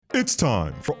It's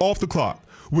time for Off the Clock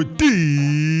with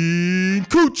Dean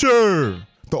Kucher,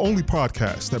 the only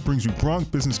podcast that brings you Bronx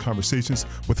business conversations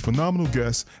with phenomenal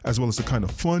guests, as well as the kind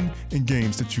of fun and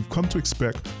games that you've come to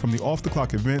expect from the Off the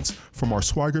Clock events from our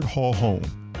Swigert Hall home.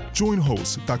 Join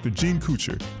host Dr. Dean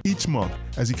Kucher each month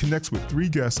as he connects with 3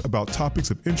 guests about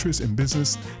topics of interest in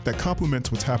business that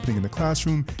complements what's happening in the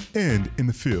classroom and in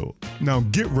the field. Now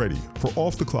get ready for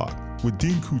Off the Clock with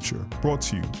Dean Kucher, brought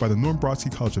to you by the Norm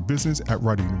Brodsky College of Business at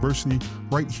Rider University,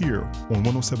 right here on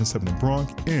 107.7 The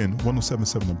Bronx and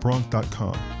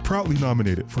 107.7thebronx.com. Proudly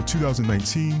nominated for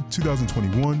 2019,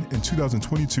 2021, and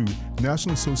 2022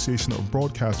 National Association of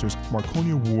Broadcasters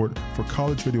Marconi Award for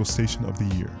College Radio Station of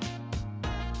the Year.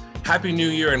 Happy New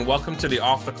Year and welcome to the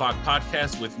Off the Clock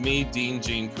podcast with me, Dean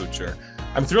Gene Kucher.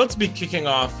 I'm thrilled to be kicking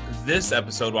off this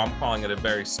episode, well, I'm calling it a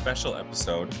very special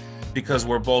episode, because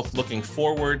we're both looking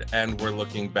forward and we're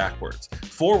looking backwards.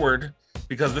 Forward,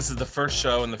 because this is the first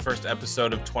show and the first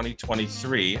episode of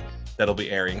 2023 that'll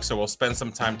be airing. So we'll spend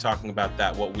some time talking about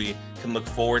that, what we can look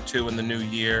forward to in the new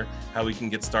year, how we can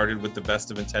get started with the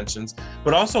best of intentions,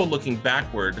 but also looking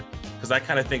backward, because I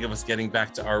kind of think of us getting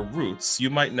back to our roots. You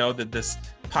might know that this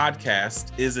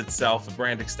podcast is itself a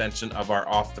brand extension of our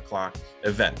Off the Clock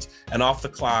event. And Off the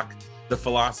Clock, the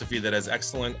philosophy that as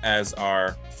excellent as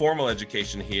our formal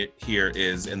education here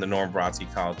is in the Norm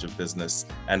Brodsky College of Business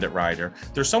and at Rider,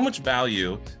 there's so much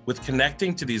value with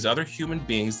connecting to these other human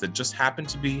beings that just happen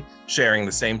to be sharing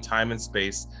the same time and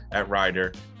space at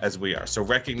Rider as we are. So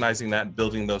recognizing that,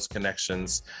 building those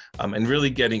connections, and really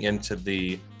getting into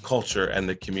the culture and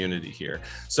the community here.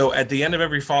 So at the end of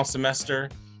every fall semester,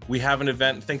 we have an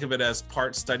event. Think of it as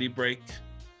part study break,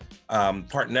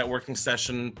 part networking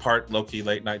session, part low-key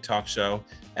late night talk show.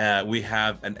 We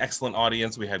have an excellent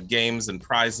audience. We have games and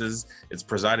prizes. It's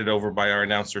presided over by our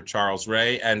announcer, Charles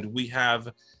Ray, and we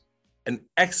have an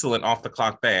excellent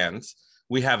off-the-clock band.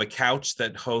 We have a couch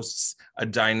that hosts a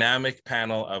dynamic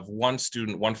panel of 1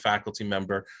 student, 1 faculty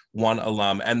member, 1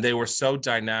 alum, and they were so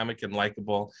dynamic and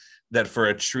likable that for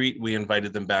a treat, we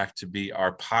invited them back to be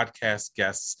our podcast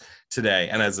guests today.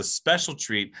 And as a special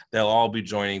treat, they'll all be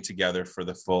joining together for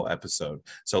the full episode.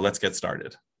 So let's get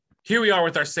started. Here we are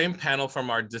with our same panel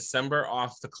from our December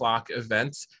Off the Clock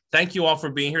event. Thank you all for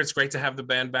being here. It's great to have the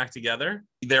band back together.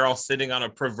 They're all sitting on a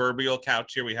proverbial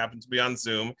couch here. We happen to be on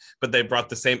Zoom, but they brought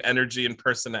the same energy and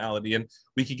personality, and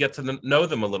we could get to know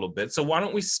them a little bit. So why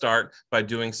don't we start by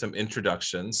doing some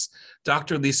introductions?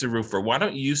 Dr. Lisa Rufer, why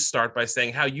don't you start by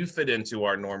saying how you fit into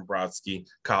our Norm Brodsky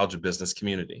College of Business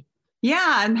community? Yeah,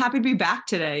 I'm happy to be back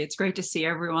today. It's great to see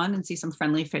everyone and see some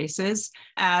friendly faces.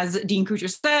 As Dean Kucher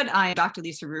said, I am Dr.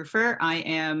 Lisa Rufer. I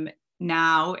am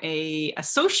now an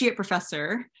associate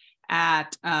professor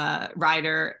at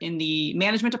Rider in the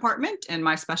management department, and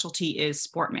my specialty is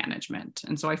sport management.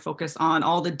 And so I focus on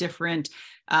all the different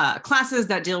classes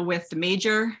that deal with the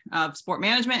major of sport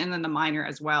management and then the minor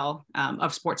as well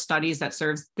of sports studies that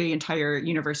serves the entire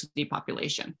university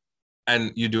population.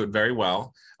 And you do it very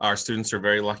well. Our students are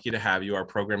very lucky to have you. Our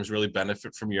programs really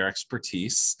benefit from your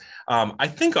expertise. I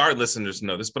think our listeners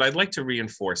know this, but I'd like to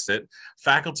reinforce it.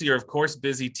 Faculty are, of course,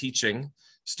 busy teaching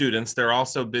students. They're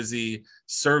also busy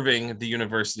serving the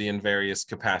university in various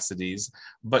capacities,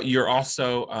 but you're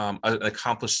also an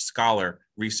accomplished scholar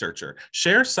researcher.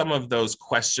 Share some of those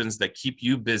questions that keep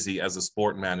you busy as a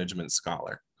sport management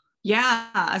scholar. Yeah,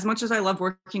 as much as I love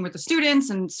working with the students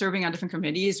and serving on different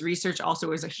committees, research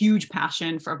also is a huge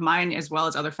passion of mine as well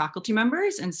as other faculty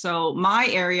members. And so my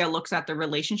area looks at the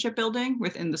relationship building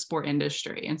within the sport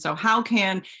industry. And so how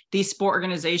can these sport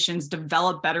organizations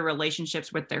develop better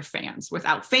relationships with their fans?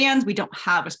 Without fans, we don't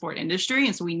have a sport industry.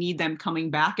 And so we need them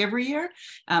coming back every year.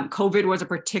 COVID was a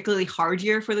particularly hard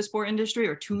year for the sport industry,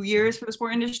 or 2 years for the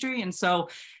sport industry. And so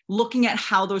looking at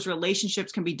how those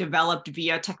relationships can be developed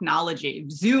via technology,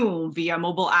 Zoom, via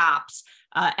mobile apps,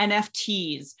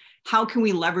 NFTs, how can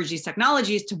we leverage these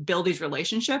technologies to build these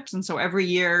relationships? And so every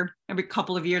year, every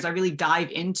couple of years, I really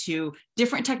dive into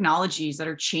different technologies that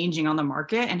are changing on the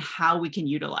market and how we can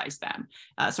utilize them.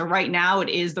 So right now it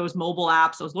is those mobile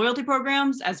apps, those loyalty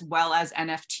programs, as well as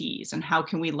NFTs, and how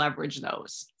can we leverage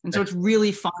those? And so it's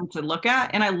really fun to look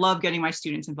at. And I love getting my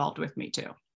students involved with me too.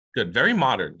 Good, very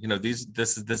modern. You know, this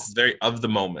is very of the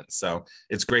moment. So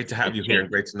it's great to have you here and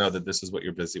great to know that this is what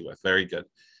you're busy with. Very good.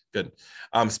 Good.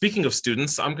 Speaking of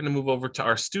students, I'm going to move over to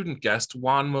our student guest,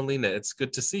 Juan Molina. It's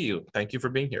good to see you. Thank you for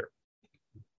being here.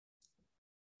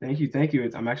 Thank you. Thank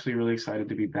you. I'm actually really excited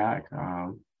to be back.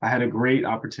 I had a great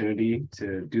opportunity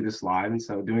to do this live. And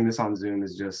so doing this on Zoom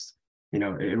is just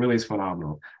It really is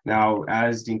phenomenal. Now,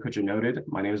 as Dean Kutcher noted,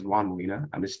 my name is Juan Molina.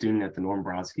 I'm a student at the Norm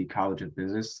Brodsky College of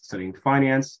Business, studying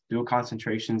finance, dual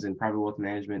concentrations in private wealth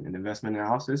management and investment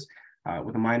analysis,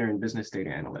 with a minor in business data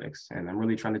analytics. And I'm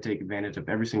really trying to take advantage of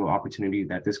every single opportunity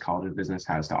that this College of Business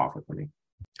has to offer for me.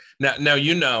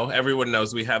 Now, everyone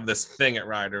knows we have this thing at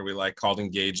Rider we like called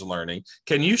Engaged Learning.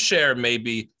 Can you share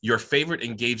maybe your favorite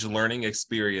Engaged Learning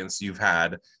experience you've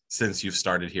had since you've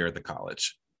started here at the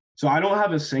college? So I don't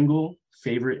have a single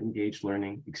favorite engaged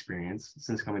learning experience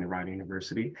since coming to Rider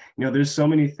University. There's so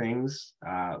many things,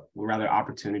 or rather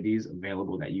opportunities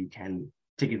available that you can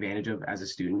take advantage of as a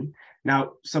student.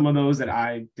 Now, some of those that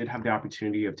I did have the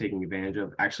opportunity of taking advantage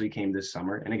of actually came this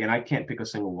summer. And again, I can't pick a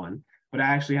single one, but I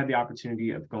actually had the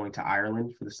opportunity of going to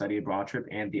Ireland for the study abroad trip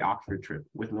and the Oxford trip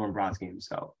with Norm Brodsky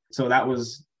himself. So that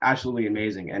was absolutely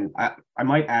amazing. And I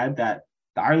might add that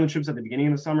the Ireland trip's at the beginning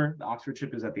of the summer. The Oxford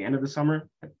trip is at the end of the summer.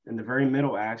 In the very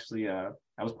middle, I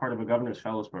was part of a Governor's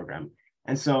Fellows program.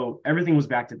 And so everything was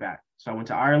back to back. So I went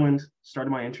to Ireland,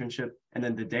 started my internship, and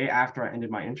then the day after I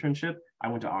ended my internship, I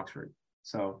went to Oxford.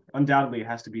 So undoubtedly, it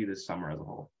has to be this summer as a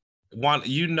whole. Juan,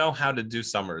 you know how to do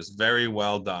summers. Very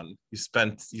well done. You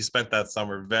spent that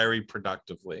summer very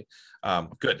productively.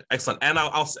 Good, excellent. And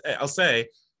I'll say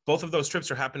both of those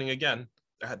trips are happening again.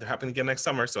 They're happening again next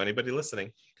summer. So anybody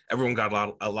listening, everyone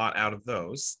got a lot out of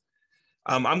those.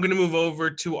 I'm going to move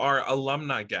over to our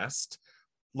alumni guest,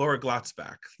 Laura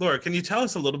Glotzback. Laura, can you tell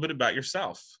us a little bit about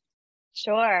yourself?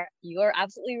 Sure. You're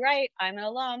absolutely right. I'm an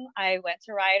alum. I went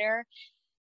to Rider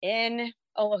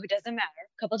it doesn't matter,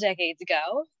 a couple decades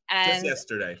ago. And just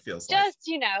yesterday, feels like. Just,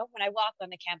 when I walk on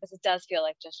the campus, it does feel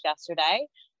like just yesterday.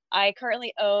 I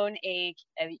currently own a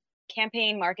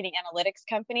campaign marketing analytics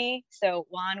company. So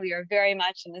Juan, we are very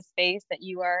much in the space that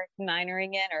you are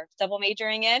minoring in or double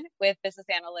majoring in with business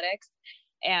analytics.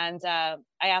 And I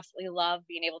absolutely love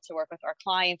being able to work with our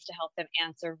clients to help them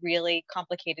answer really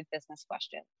complicated business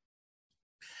questions.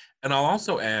 And I'll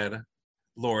also add,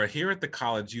 Laura, here at the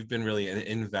college, you've been really an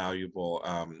invaluable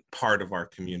part of our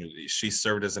community. She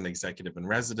served as an executive in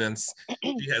residence.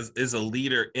 She is a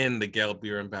leader in the Gail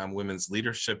Birenbaum Women's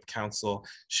Leadership Council.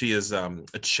 She is a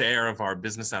chair of our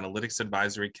Business Analytics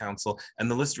Advisory Council, and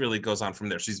the list really goes on from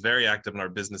there. She's very active in our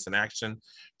Business in Action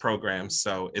programs,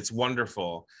 so it's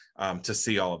wonderful to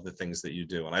see all of the things that you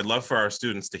do. And I'd love for our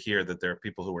students to hear that there are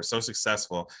people who are so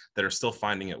successful that are still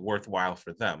finding it worthwhile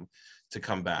for them to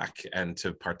come back and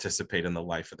to participate in the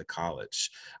life of the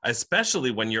college, especially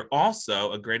when you're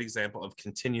also a great example of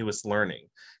continuous learning.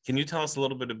 Can you tell us a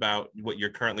little bit about what you're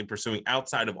currently pursuing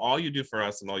outside of all you do for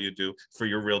us and all you do for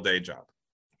your real day job?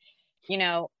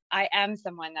 I am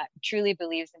someone that truly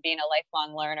believes in being a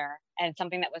lifelong learner, and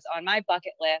something that was on my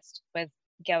bucket list was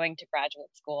going to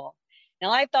graduate school.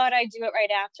 Now, I thought I'd do it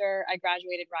right after I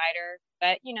graduated Rider,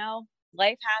 but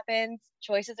life happens,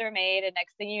 choices are made, and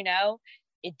next thing you know,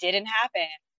 it didn't happen.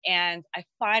 And I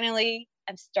finally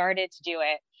have started to do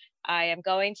it. I am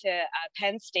going to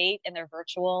Penn State in their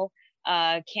virtual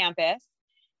campus,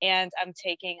 and I'm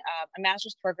taking a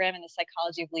master's program in the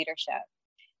psychology of leadership.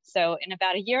 So in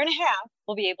about a year and a half,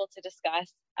 we'll be able to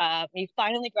discuss me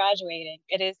finally graduating.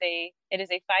 It is a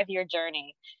 5-year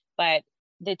journey, but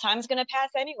the time's going to pass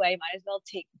anyway. Might as well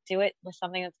do it with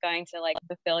something that's going to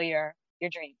fulfill your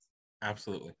dreams.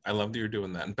 Absolutely. I love that you're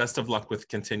doing that. And best of luck with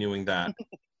continuing that.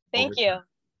 Thank you.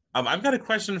 I've got a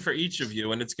question for each of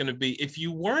you, and it's going to be, if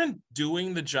you weren't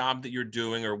doing the job that you're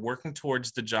doing or working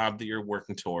towards the job that you're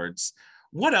working towards,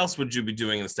 what else would you be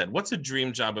doing instead? What's a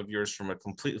dream job of yours from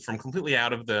completely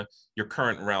out of your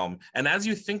current realm? And as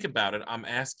you think about it, I'm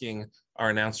asking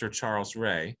our announcer, Charles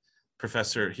Ray,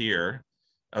 professor here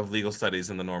of legal studies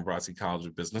in the Norm Brodsky College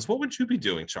of Business. What would you be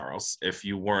doing, Charles, if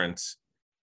you weren't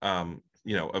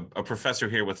a professor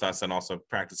here with us and also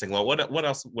practicing law? What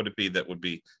else would it be that would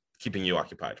be keeping you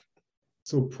occupied?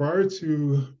 So prior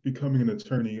to becoming an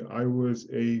attorney, I was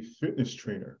a fitness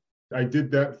trainer. I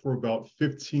did that for about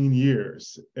 15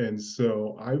 years. And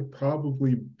so I'd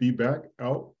probably be back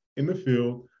out in the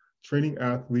field training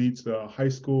athletes, high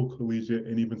school, collegiate,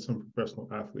 and even some professional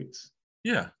athletes.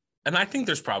 Yeah. And I think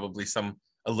there's probably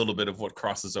a little bit of what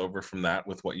crosses over from that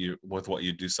with what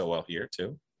you do so well here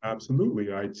too.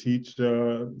 Absolutely. I teach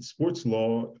sports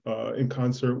law in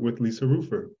concert with Lisa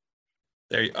Rufer.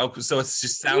 There you go. So it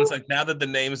just sounds like now that the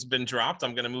name's been dropped,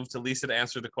 I'm going to move to Lisa to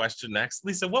answer the question next.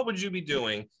 Lisa, what would you be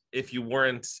doing if you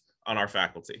weren't on our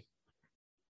faculty?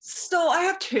 So I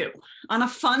have two. On a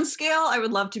fun scale, I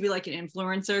would love to be like an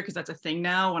influencer, because that's a thing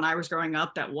now. When I was growing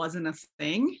up, that wasn't a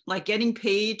thing. Like getting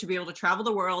paid to be able to travel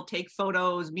the world, take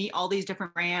photos, meet all these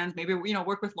different brands, maybe,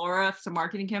 work with Laura, some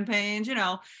marketing campaigns,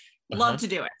 love to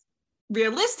do it.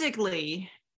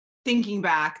 Realistically, thinking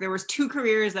back, there was 2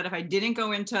 careers that if I didn't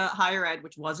go into higher ed,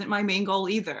 which wasn't my main goal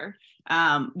either,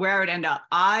 where I would end up.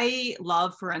 I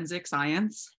love forensic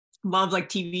science, love like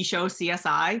TV show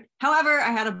CSI. However,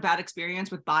 I had a bad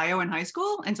experience with bio in high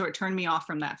school, and so it turned me off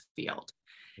from that field.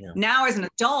 Yeah. Now, as an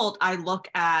adult, I look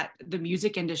at the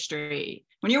music industry.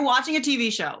 When you're watching a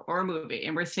TV show or a movie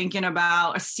and we're thinking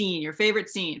about a scene, your favorite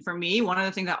scene, for me, one of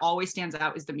the things that always stands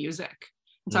out is the music.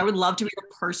 And so I would love to be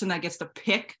the person that gets to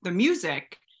pick the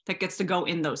music that gets to go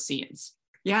in those scenes.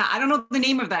 Yeah, I don't know what the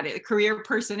name of that career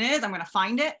person is. I'm going to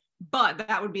find it, but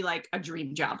that would be like a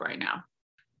dream job right now.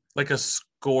 Like a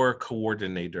score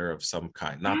coordinator of some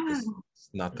kind,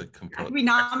 not the composer. Be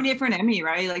nominated for an Emmy,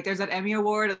 right? Like there's that Emmy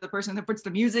award of the person that puts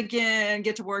the music in,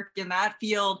 get to work in that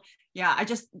field. Yeah,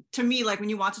 to me, like when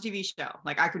you watch a TV show,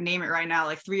 like I could name it right now,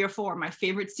 like 3 or 4, my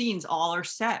favorite scenes all are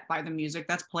set by the music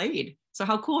that's played. So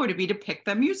how cool would it be to pick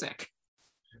the music?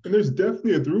 And there's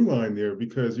definitely a through line there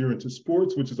because you're into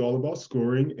sports, which is all about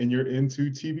scoring, and you're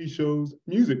into TV shows,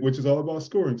 music, which is all about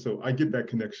scoring. So I get that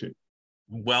connection.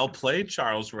 Well played,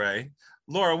 Charles Ray.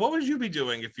 Laura, what would you be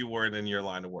doing if you weren't in your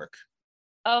line of work?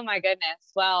 Oh my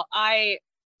goodness. Well, my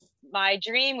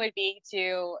dream would be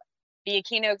to be a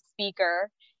keynote speaker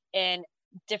in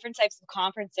different types of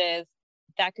conferences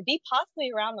that could be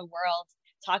possibly around the world,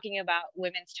 talking about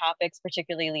women's topics,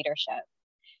 particularly leadership.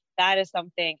 That is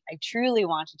something I truly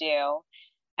want to do.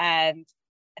 And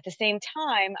at the same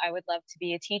time, I would love to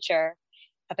be a teacher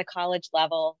at the college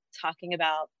level, talking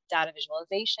about data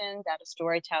visualization, data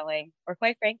storytelling, or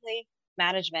quite frankly,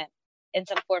 management in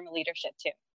some form of leadership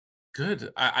too. Good.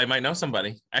 I might know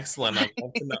somebody. Excellent.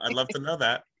 I'd love to know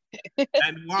that.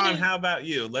 And Juan, how about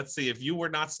you? Let's see, if you were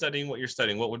not studying what you're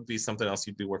studying, what would be something else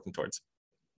you'd be working towards?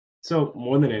 So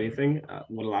more than anything,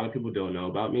 what a lot of people don't know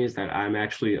about me is that I'm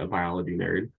actually a biology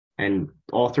nerd. And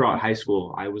all throughout high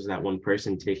school, I was that one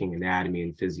person taking anatomy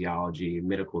and physiology,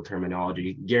 medical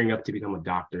terminology, gearing up to become a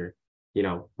doctor,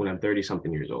 when I'm 30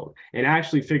 something years old. And I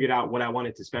actually figured out what I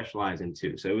wanted to specialize in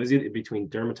too. So it was either between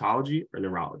dermatology or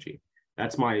neurology.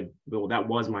 That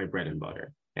was my bread and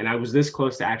butter. And I was this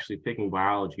close to actually picking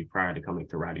biology prior to coming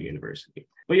to Rider University.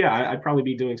 But yeah, I'd probably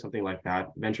be doing something like that,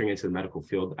 venturing into the medical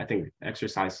field. I think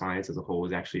exercise science as a whole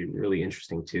is actually really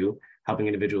interesting too, helping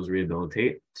individuals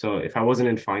rehabilitate. So if I wasn't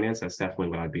in finance, that's definitely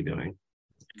what I'd be doing.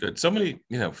 Good. So many,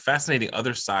 fascinating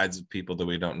other sides of people that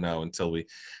we don't know until we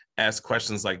ask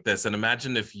questions like this. And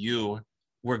imagine if you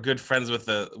were good friends with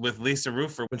Lisa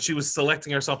Rufer when she was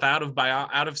selecting herself out of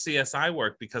CSI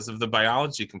work because of the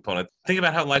biology component. Think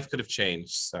about how life could have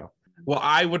changed. So, well,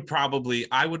 I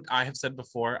have said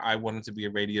before, I wanted to be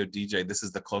a radio DJ. This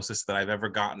is the closest that I've ever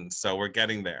gotten. So we're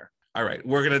getting there. All right,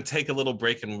 we're going to take a little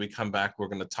break, and when we come back, we're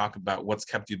going to talk about what's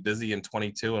kept you busy in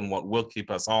 22 and what will keep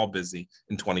us all busy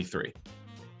in 23.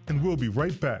 And we'll be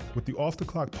right back with the Off the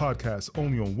Clock podcast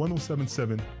only on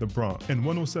 107.7 The Bronx and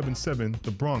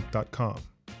 107.7thebronx.com.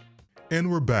 And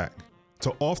we're back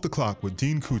to Off the Clock with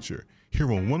Dean Kucher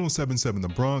here on 107.7 The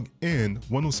Bronx and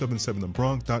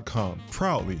 107.7thebronx.com.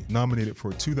 Proudly nominated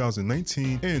for a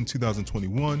 2019 and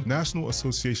 2021 National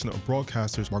Association of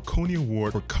Broadcasters Marconi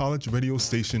Award for College Radio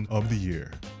Station of the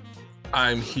Year.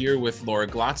 I'm here with Laura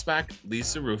Glotzback,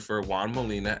 Lisa Rufer, Juan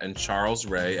Molina, and Charles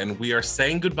Ray, and we are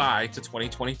saying goodbye to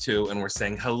 2022, and we're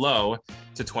saying hello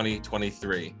to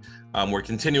 2023. We're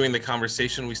continuing the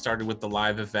conversation we started with the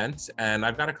live event, and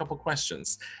I've got a couple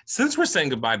questions. Since we're saying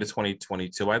goodbye to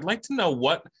 2022, I'd like to know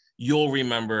what you'll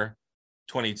remember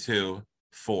 22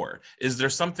 for. Is there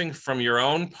something from your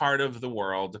own part of the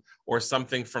world or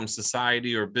something from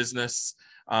society or business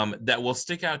that will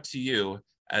stick out to you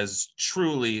as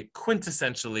truly,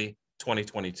 quintessentially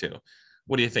 2022?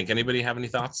 What do you think? Anybody have any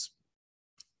thoughts?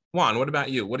 Juan, what about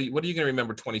you? What are you going to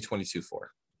remember 2022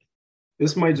 for?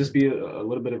 This might just be a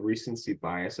little bit of recency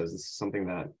bias, as this is something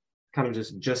that kind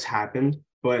of just happened,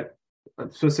 but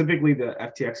specifically the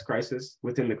FTX crisis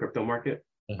within the crypto market.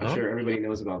 Uh-huh. I'm sure everybody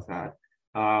knows about that.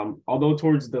 Although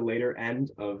towards the later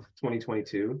end of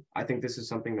 2022, I think this is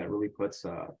something that really puts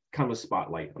kind of a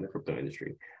spotlight on the crypto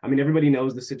industry. I mean, everybody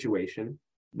knows the situation,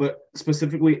 but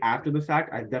specifically after the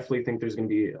fact, I definitely think there's going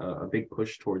to be a big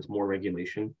push towards more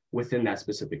regulation within that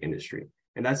specific industry.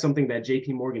 And that's something that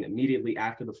JP Morgan immediately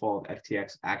after the fall of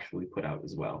FTX actually put out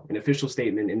as well. An official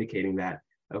statement indicating that,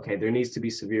 okay, there needs to be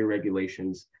severe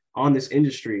regulations on this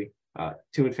industry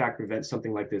to in fact prevent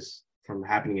something like this from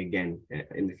happening again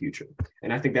in the future.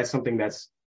 And I think that's something that's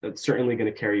certainly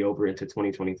going to carry over into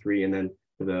 2023 and then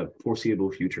for the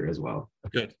foreseeable future as well.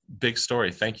 Good. Big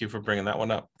story. Thank you for bringing that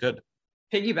one up. Good.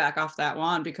 piggyback off that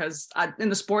one, because in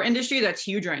the sport industry, that's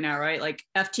huge right now, right? Like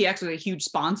FTX was a huge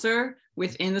sponsor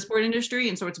within the sport industry.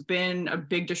 And so it's been a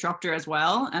big disruptor as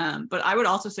well. But I would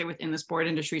also say within the sport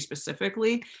industry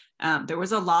specifically, there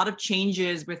was a lot of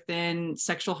changes within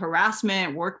sexual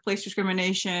harassment, workplace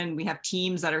discrimination. We have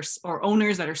teams that are, or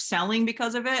owners that are selling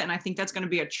because of it. And I think that's going to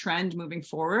be a trend moving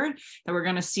forward, that we're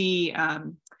going to see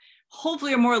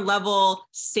hopefully a more level,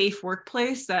 safe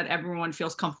workplace that everyone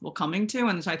feels comfortable coming to.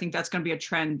 And so I think that's going to be a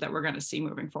trend that we're going to see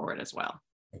moving forward as well.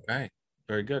 Okay,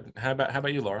 very good. How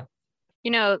about you, Laura?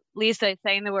 You know, Lisa,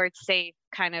 saying the word safe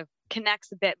kind of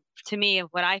connects a bit to me of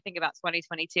what I think about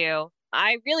 2022.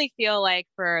 I really feel like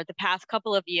for the past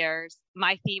couple of years,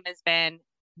 my theme has been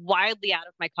wildly out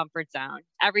of my comfort zone.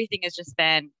 Everything has just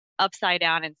been upside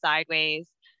down and sideways.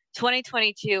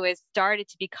 2022 has started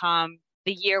to become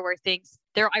the year where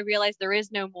I realize there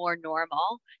is no more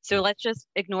normal. So let's just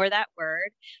ignore that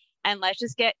word and let's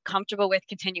just get comfortable with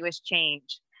continuous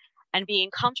change and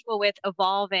being comfortable with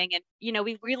evolving. And, you know,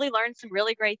 we've really learned some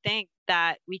really great things,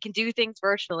 that we can do things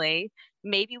virtually.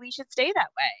 Maybe we should stay that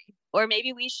way, or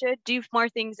maybe we should do more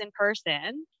things in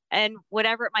person, and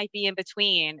whatever it might be in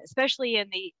between. Especially in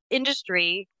the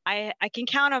industry, I can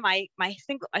count on a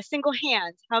single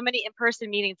hand how many in-person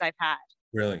meetings I've had.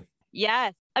 Really?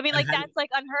 Yes. I mean, like, that's like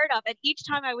unheard of. And each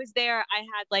time I was there, I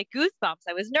had like goosebumps.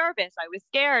 I was nervous. I was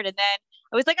scared. And then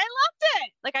I was like, I loved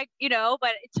it. Like,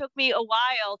 but it took me a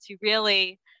while to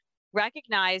really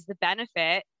recognize the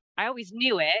benefit. I always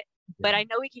knew it, but I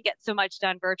know we can get so much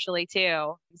done virtually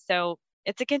too. So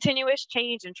it's a continuous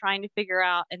change and trying to figure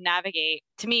out and navigate,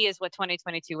 to me, is what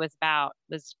 2022 was about,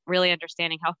 was really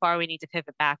understanding how far we need to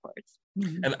pivot backwards.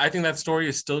 And I think that story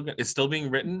is still being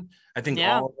written. I think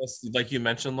all of us, like you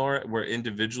mentioned, Laura, we're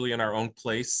individually in our own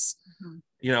place,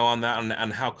 you know, on that,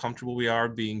 and how comfortable we are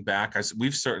being back.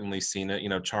 We've certainly seen it. You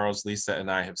know, Charles, Lisa, and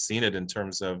I have seen it in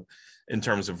terms of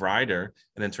rider,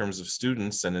 and in terms of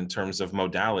students, and in terms of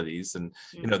modalities. And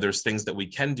you know, there's things that we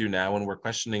can do now, and we're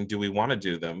questioning, do we want to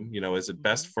do them? You know, is it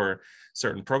best for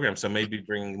certain programs? So maybe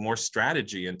bringing more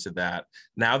strategy into that,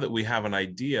 now that we have an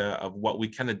idea of what we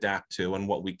can adapt to and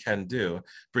what we can do,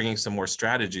 bringing some more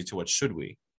strategy to what should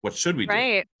we do?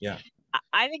 Right. Yeah.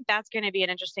 I think that's going to be an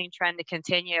interesting trend to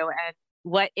continue. And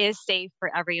what is safe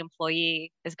for every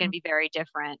employee is going to be very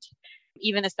different.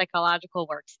 Even the psychological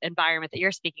works environment that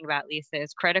you're speaking about, Lisa,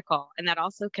 is critical. And that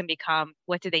also can become,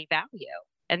 what do they value?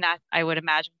 And that, I would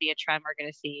imagine, be a trend we're going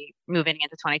to see moving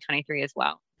into 2023 as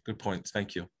well. Good point.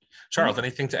 Thank you. Charles,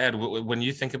 anything to add? When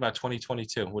you think about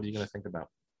 2022, what are you going to think about?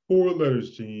 4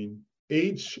 letters, Gene.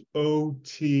 HOTD.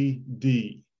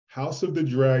 House of the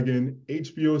Dragon,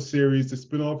 HBO series, the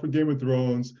spinoff for Game of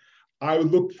Thrones. I would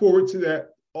look forward to that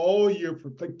all year for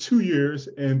like 2 years,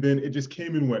 and then it just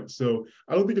came and went. So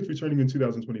I don't think it's returning in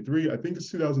 2023. I think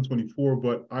it's 2024,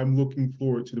 but I'm looking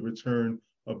forward to the return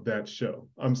of that show.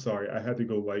 I'm sorry, I had to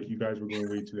go light. You guys were going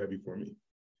way too heavy for me.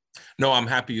 No, I'm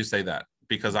happy you say that,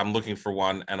 because I'm looking for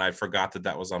one and I forgot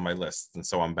that was on my list. And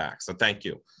so I'm back. So thank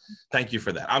you. Thank you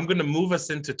for that. I'm going to move us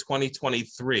into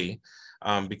 2023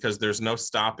 because there's no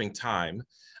stopping time.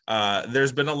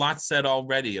 There's been a lot said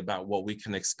already about what we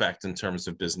can expect in terms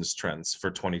of business trends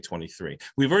for 2023.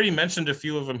 We've already mentioned a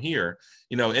few of them here,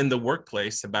 you know, in the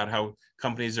workplace, about how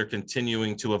companies are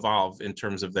continuing to evolve in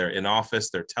terms of their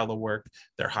in-office, their telework,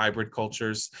 their hybrid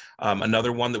cultures.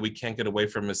 Another one that we can't get away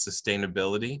from is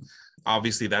sustainability.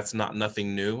 Obviously, that's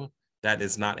nothing new. That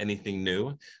is not anything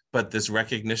new, but this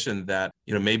recognition that,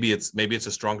 you know, maybe it's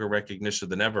a stronger recognition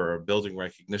than ever, or building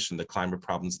recognition that climate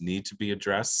problems need to be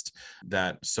addressed,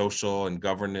 that social and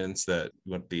governance, that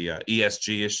the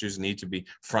ESG issues need to be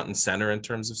front and center in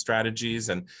terms of strategies.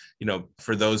 And, you know,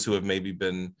 for those who have maybe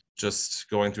been just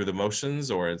going through the motions,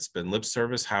 or it's been lip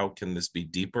service, how can this be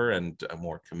deeper and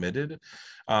more committed?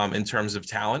 In terms of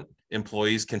talent,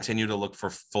 employees continue to look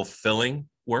for fulfilling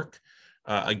work.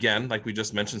 Again, like we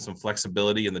just mentioned, some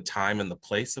flexibility in the time and the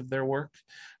place of their work,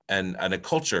 and a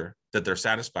culture that they're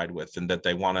satisfied with and that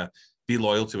they want to be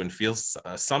loyal to and feel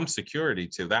some security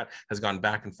to. That has gone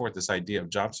back and forth, this idea of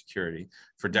job security,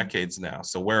 for decades now.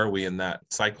 So where are we in that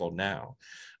cycle now?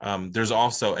 There's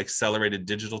also accelerated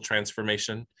digital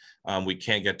transformation. We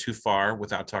can't get too far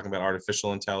without talking about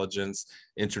artificial intelligence,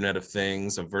 Internet of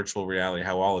Things, of virtual reality,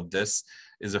 how all of this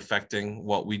is affecting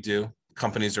what we do.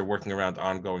 Companies are working around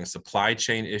ongoing supply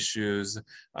chain issues,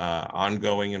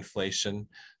 ongoing inflation.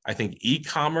 I think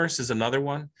e-commerce is another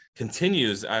one,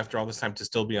 continues after all this time to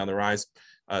still be on the rise,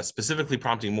 specifically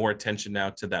prompting more attention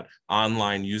now to that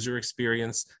online user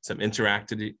experience, some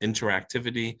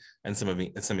interactivity and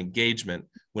some engagement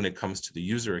when it comes to the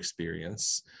user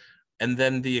experience. and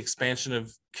then the expansion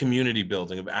of community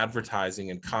building, of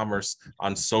advertising and commerce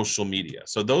on social media.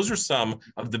 So those are some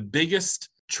of the biggest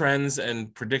trends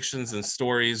and predictions and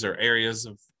stories or areas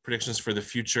of predictions for the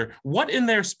future. What in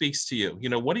there speaks to you?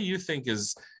 What do you think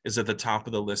is at the top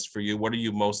of the list for you? What are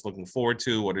you most looking forward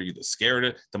to? What are you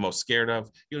the most scared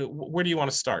of? Where do you want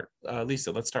to start?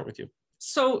 Lisa, let's start with you.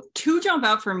 So two jump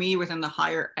out for me within the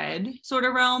higher ed sort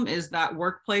of realm is that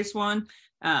workplace one.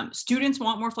 Students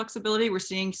want more flexibility. We're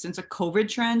seeing since a COVID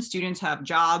trend, students have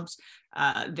jobs.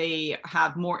 They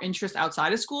have more interest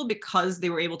outside of school because they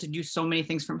were able to do so many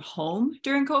things from home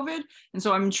during COVID. And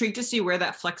so I'm intrigued to see where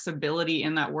that flexibility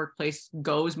in that workplace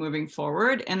goes moving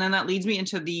forward. And then that leads me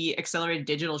into the accelerated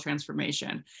digital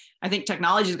transformation. I think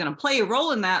technology is going to play a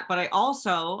role in that, but I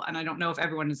also, and I don't know if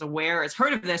everyone is aware, has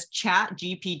heard of this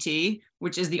ChatGPT,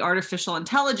 which is the artificial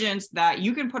intelligence that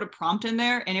you can put a prompt in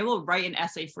there and it will write an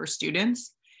essay for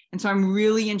students. And so I'm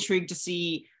really intrigued to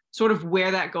see sort of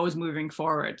where that goes moving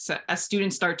forward. So as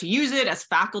students start to use it, as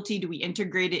faculty, do we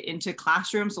integrate it into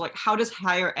classrooms? So like, how does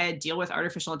higher ed deal with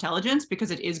artificial intelligence?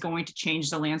 Because it is going to change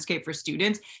the landscape for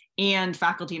students and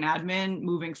faculty and admin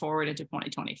moving forward into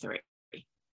 2023.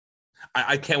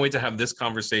 I can't wait to have this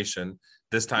conversation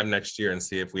this time next year and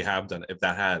see if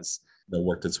that has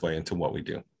worked its way into what we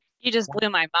do. You just blew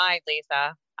my mind,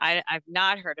 Lisa. I've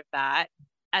not heard of that.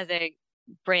 As a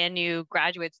brand new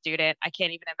graduate student, I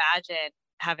can't even imagine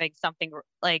having something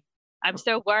like, I'm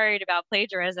so worried about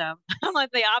plagiarism. I'm on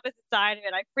the opposite side of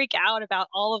it. I freak out about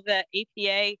all of the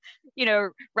APA,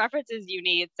 references you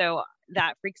need. So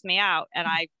that freaks me out.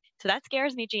 So that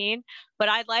scares me, Jean, but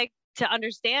I'd like to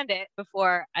understand it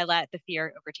before I let the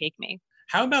fear overtake me.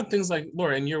 How about things like,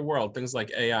 Laura, in your world, things like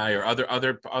AI or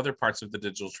other parts of the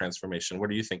digital transformation?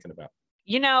 What are you thinking about?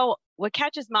 What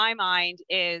catches my mind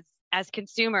is, as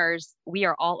consumers, we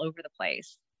are all over the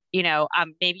place.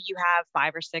 Maybe you have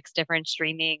 5 or 6 different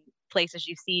streaming places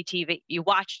you see TV, you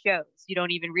watch shows, you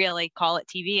don't even really call it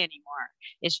TV anymore.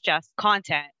 It's just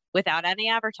content without any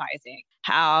advertising.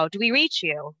 How do we reach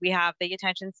you? We have the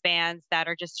attention spans that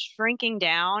are just shrinking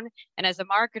down. And as a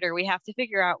marketer, we have to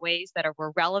figure out ways that are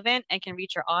relevant and can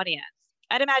reach our audience.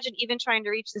 I'd imagine even trying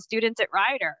to reach the students at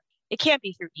Rider. It can't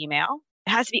be through email.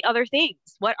 It has to be other things.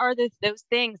 What are those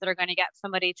things that are going to get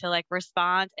somebody to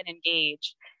respond and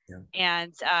engage? Yeah.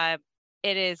 And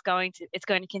it's going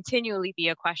to continually be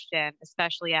a question,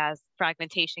 especially as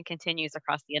fragmentation continues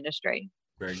across the industry.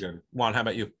 Very good. Juan, how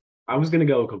about you? I was going to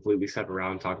go completely separate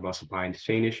around and talk about supply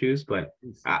chain issues, but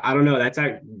I don't know. That's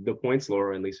the points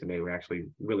Laura and Lisa made were actually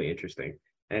really interesting.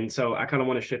 And so I kind of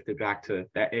want to shift it back to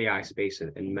that AI space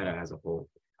and Meta as a whole.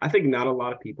 I think not a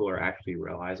lot of people are actually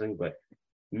realizing, but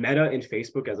Meta and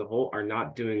Facebook as a whole are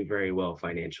not doing very well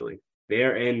financially.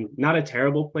 They're in not a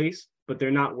terrible place, but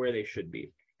they're not where they should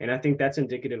be. And I think that's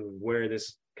indicative of where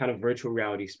this kind of virtual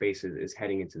reality space is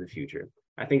heading into the future.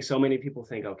 I think so many people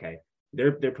think, okay,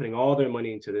 they're putting all their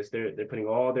money into this. They're putting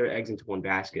all their eggs into one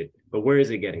basket, but where is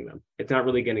it getting them? It's not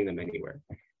really getting them anywhere.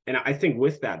 And I think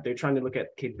with that, they're trying to look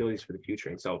at capabilities for the future.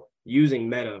 And so using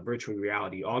Meta, virtual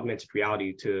reality, augmented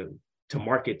reality to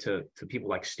market to people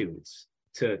like students,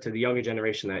 to the younger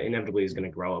generation that inevitably is going to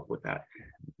grow up with that.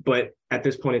 But at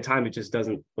this point in time, it just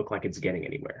doesn't look like it's getting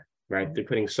anywhere, right? They're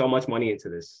putting so much money into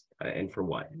this. And for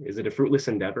what? Is it a fruitless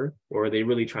endeavor, or are they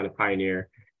really trying to pioneer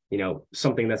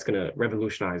something that's going to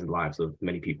revolutionize the lives of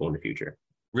many people in the future?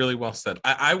 Really well said.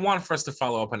 I want for us to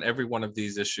follow up on every one of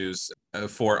these issues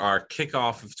for our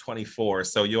kickoff of 24.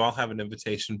 So you all have an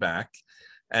invitation back,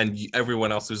 and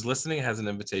everyone else who's listening has an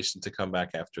invitation to come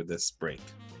back after this break.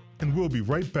 And we'll be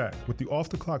right back with the Off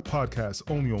the Clock podcast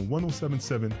only on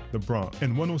 107.7 The Bronx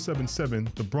and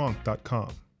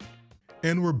 107.7thebronx.com.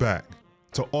 And we're back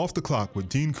to Off the Clock with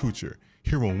Dean Kucher,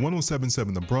 here on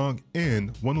 107.7 The Bronx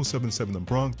and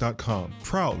 107.7thebronx.com,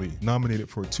 proudly nominated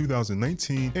for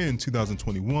 2019 and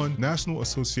 2021 National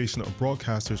Association of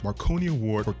Broadcasters Marconi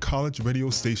Award for College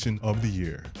Radio Station of the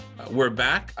Year. We're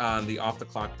back on the Off the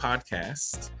Clock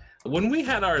podcast. When we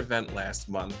had our event last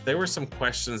month, there were some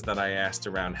questions that I asked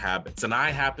around habits, and I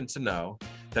happen to know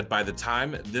that by the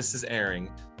time this is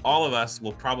airing, all of us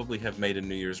will probably have made a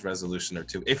New Year's resolution or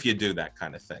two, if you do that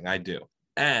kind of thing. I do.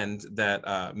 And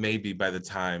that maybe by the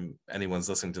time anyone's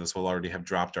listening to this, we'll already have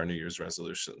dropped our New Year's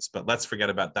resolutions. But let's forget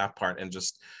about that part and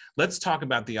just let's talk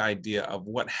about the idea of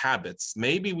what habits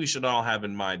maybe we should all have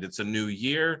in mind. It's a new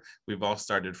year. We've all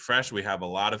started fresh. We have a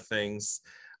lot of things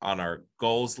on our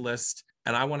goals list.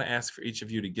 And I want to ask for each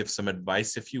of you to give some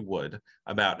advice, if you would,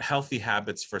 about healthy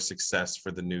habits for success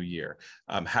for the new year,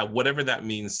 whatever that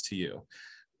means to you.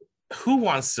 Who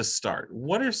wants to start?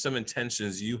 What are some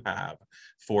intentions you have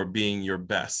for being your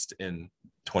best in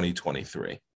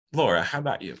 2023? Laura, how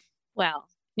about you? Well,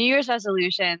 New Year's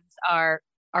resolutions are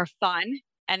fun.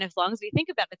 And as long as we think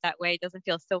about it that way, it doesn't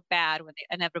feel so bad when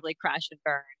they inevitably crash and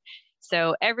burn.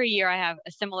 So every year I have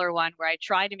a similar one where I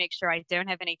try to make sure I don't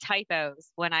have any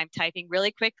typos when I'm typing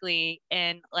really quickly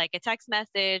in like a text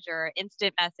message or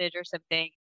instant message or something.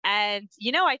 And,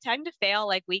 I tend to fail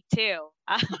like week 2.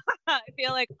 I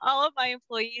feel like all of my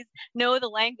employees know the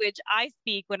language I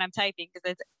speak when I'm typing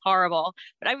because it's horrible,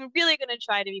 but I'm really going to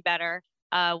try to be better.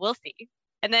 We'll see.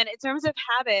 And then in terms of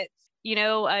habits,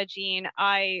 Jean,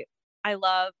 I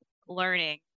love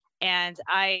learning, and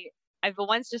I've been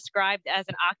once described as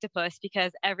an octopus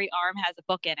because every arm has a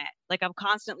book in it. Like I'm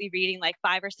constantly reading like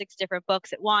 5 or 6 different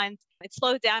books at once. It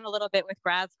slowed down a little bit with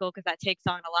grad school because that takes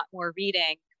on a lot more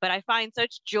reading, but I find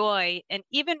such joy in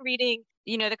even reading,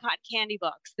 the cotton candy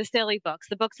books, the silly books,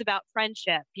 the books about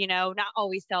friendship, not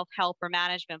always self-help or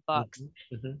management books.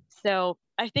 Mm-hmm. So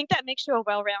I think that makes you a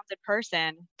well-rounded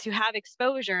person to have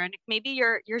exposure, and maybe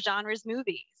your genre's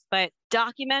movies, but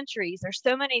documentaries. There's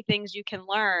so many things you can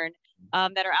learn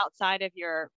that are outside of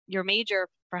your major,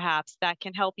 perhaps, that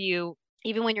can help you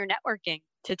even when you're networking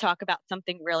to talk about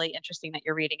something really interesting that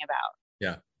you're reading about.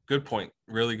 Yeah, good point.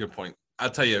 Really good point. I'll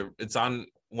tell you, it's on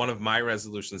one of my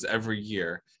resolutions every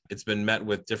year. It's been met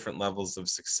with different levels of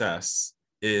success,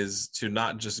 is to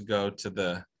not just go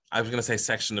to I was going to say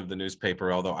section of the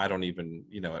newspaper, although I don't even,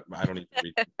 I don't even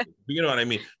read. You know what I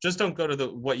mean? Just don't go to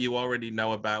what you already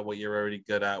know about, what you're already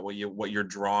good at, what you're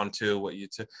drawn to,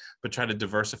 but try to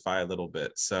diversify a little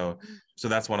bit. So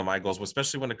that's one of my goals,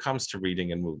 especially when it comes to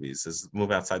reading and movies, is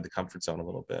move outside the comfort zone a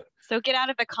little bit. So get out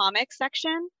of the comic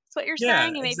section. That's what you're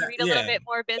saying, and maybe read a little bit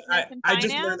more business and finance. I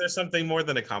just learned there's something more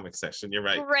than a comic section. You're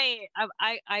right. Great.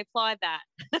 I applaud that.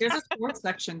 There's a sports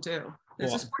section too.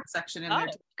 There's a sports section in there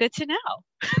too. Good to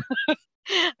know.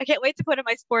 I can't wait to put on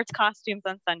my sports costumes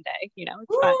on Sunday.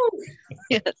 It's fun.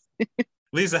 Yes.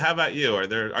 Lisa, how about you? Are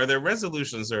there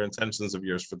resolutions or intentions of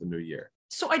yours for the new year?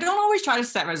 So I don't always try to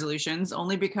set resolutions,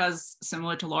 only because,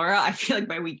 similar to Laura, I feel like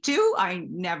by week 2, I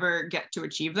never get to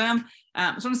achieve them.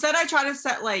 So instead I try to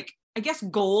set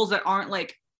goals that aren't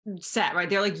like set, right?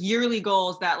 They're like yearly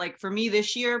goals that, like, for me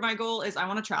this year, my goal is I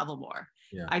want to travel more.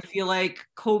 Yeah. I feel like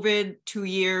COVID 2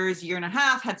 years, year and a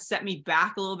half had set me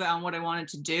back a little bit on what I wanted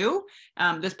to do.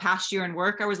 This past year in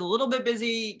work, I was a little bit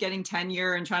busy getting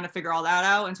tenure and trying to figure all that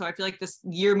out. And so I feel like this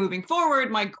year moving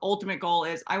forward, my ultimate goal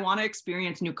is I want to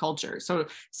experience new cultures. So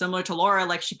similar to Laura,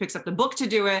 like she picks up the book to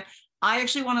do it. I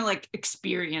actually want to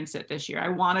experience it this year. I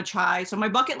want to try. So my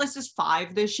bucket list is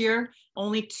 5 this year,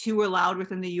 only 2 allowed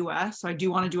within the US. So I do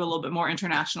want to do a little bit more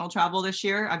international travel this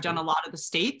year. I've done a lot of the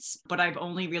States, but I've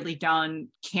only really done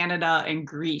Canada and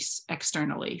Greece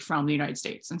externally from the United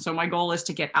States. And so my goal is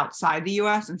to get outside the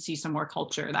US and see some more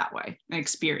culture that way and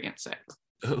experience it.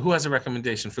 Who has a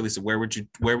recommendation for Lisa? Where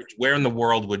in the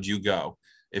world would you go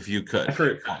if you could?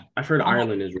 I've heard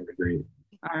Ireland is really great.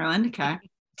 Ireland, okay.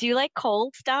 Do you like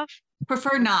cold stuff?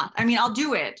 Prefer not. I mean, I'll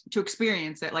do it to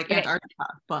experience it, like Antarctica,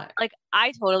 but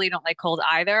I totally don't like cold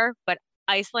either, but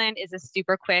Iceland is a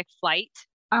super quick flight.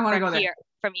 I want to go there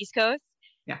from East Coast.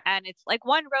 Yeah. And it's like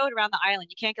one road around the island.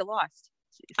 You can't get lost.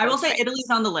 I will say Italy's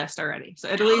on the list already. So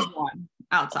Italy's 1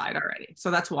 outside already. So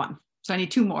that's 1. So I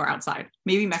need 2 more outside.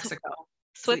 Maybe Mexico.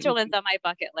 Switzerland's on my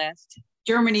bucket list.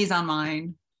 Germany's on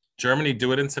mine. Germany,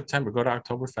 do it in September. Go to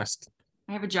Oktoberfest.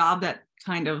 I have a job that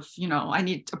kind of, I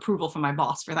need approval from my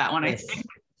boss for that one, I think.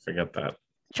 Forget that.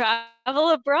 Travel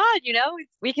abroad,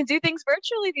 we can do things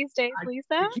virtually these days,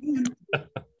 Lisa.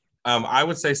 I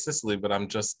would say Sicily, but I'm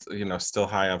just, still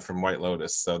high up from White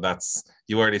Lotus. So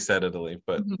you already said Italy,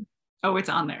 but. Mm-hmm. Oh, it's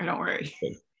on there. Don't worry.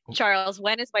 Charles,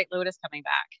 when is White Lotus coming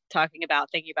back? Thinking about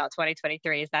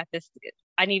 2023. Is that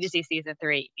I need to see season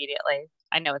 3 immediately.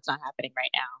 I know it's not happening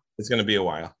right now. It's going to be a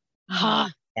while.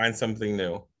 Find something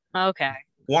new. Okay.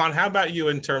 Juan, how about you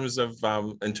in terms of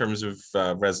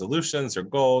resolutions or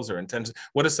goals or intentions?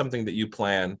 What is something that you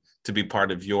plan to be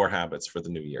part of your habits for the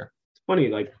new year? It's funny,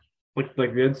 like the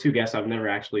other 2 guests, I've never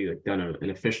actually done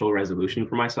an official resolution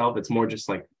for myself. It's more just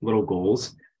little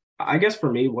goals. I guess for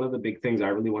me, one of the big things I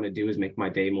really want to do is make my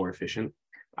day more efficient.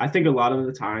 I think a lot of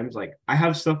the times, I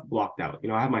have stuff blocked out.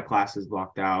 I have my classes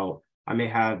blocked out. I may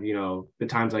have, the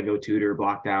times I go tutor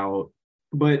blocked out,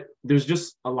 but there's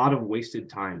just a lot of wasted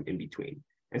time in between.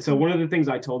 And so one of the things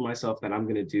I told myself that I'm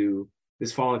going to do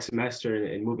this following semester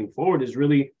and moving forward is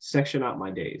really section out my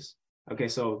days. Okay,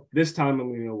 so this time I'm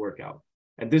going to work out.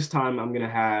 At this time, I'm going to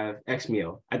have X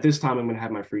meal. At this time, I'm going to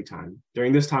have my free time.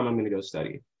 During this time, I'm going to go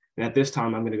study. And at this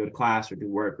time, I'm going to go to class or do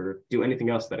work or do anything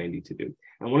else that I need to do.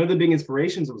 And one of the big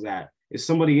inspirations of that is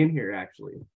somebody in here,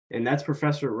 actually. And that's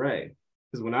Professor Ray.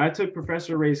 Because when I took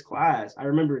Professor Ray's class, I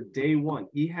remember day one,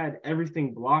 he had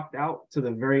everything blocked out to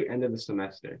the very end of the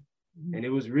semester. And it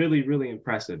was really, really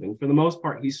impressive. And for the most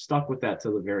part, he's stuck with that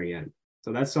till the very end.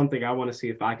 So that's something I want to see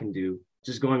if I can do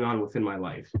just going on within my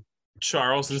life.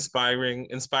 Charles, inspiring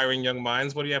young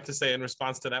minds. What do you have to say in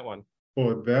response to that one?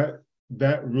 Well,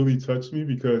 that really touched me,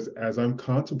 because as I'm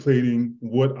contemplating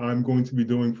what I'm going to be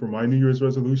doing for my New Year's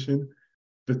resolution,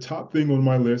 the top thing on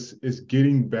my list is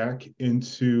getting back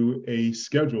into a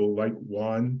schedule like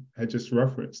Juan had just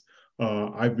referenced.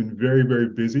 I've been very, very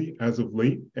busy as of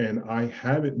late, and I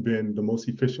haven't been the most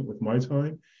efficient with my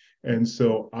time. And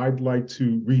so I'd like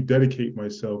to rededicate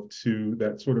myself to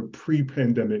that sort of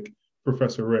pre-pandemic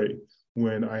Professor Ray,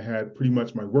 when I had pretty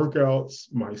much my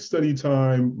workouts, my study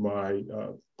time, my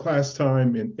class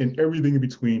time, and everything in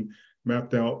between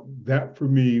mapped out. That for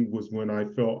me was when I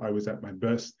felt I was at my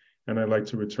best, and I'd like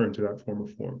to return to that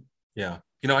form. Yeah.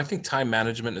 I think time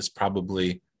management is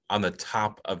probably on the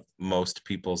top of most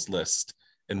people's list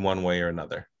in one way or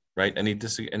another, right?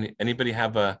 Anybody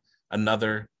have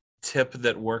another tip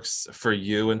that works for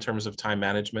you in terms of time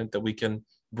management that we can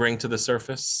bring to the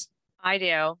surface? I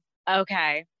do.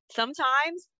 Okay.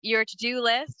 Sometimes your to-do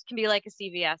list can be like a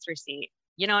CVS receipt.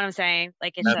 You know what I'm saying?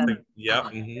 Like it's yeah.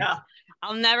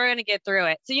 I'm never going to get through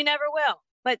it. So you never will.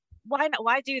 But why not?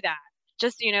 Why do that?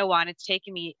 Just so you know, Juan, it's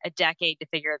taken me a decade to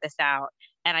figure this out.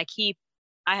 And I keep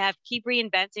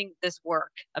reinventing this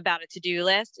work about a to-do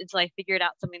list until I figured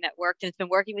out something that worked. And it's been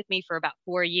working with me for about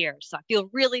 4 years. So I feel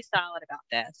really solid about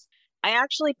this. I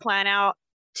actually plan out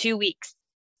 2 weeks.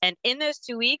 And in those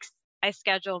 2 weeks, I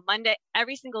schedule Monday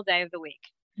every single day of the week.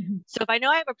 Mm-hmm. So if I know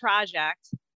I have a project,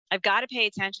 I've got to pay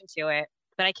attention to it,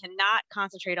 but I cannot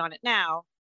concentrate on it now.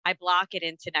 I block it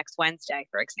into next Wednesday,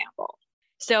 for example.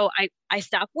 So I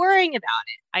stop worrying about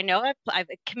it. I know I've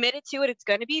committed to it. It's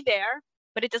going to be there,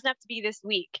 but it doesn't have to be this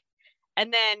week.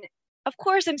 And then, of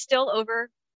course, I'm still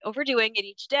overdoing it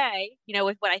each day,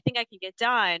 with what I think I can get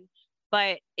done.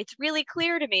 But it's really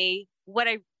clear to me what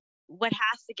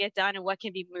has to get done and what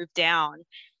can be moved down.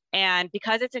 And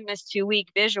because it's in this 2-week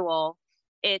visual,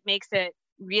 it makes it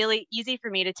really easy for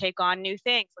me to take on new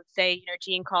things. Let's say,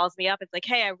 Jean calls me up. It's like,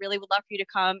 hey, I really would love for you to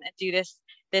come and do this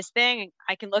thing. And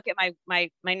I can look at my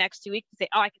next 2 weeks and say,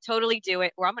 oh, I can totally do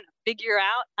it, or I'm going to figure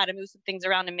out how to move some things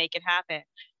around and make it happen,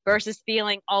 versus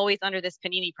feeling always under this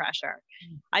panini pressure.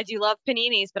 I do love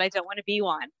paninis, but I don't want to be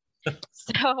one.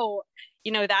 So,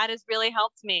 that has really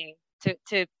helped me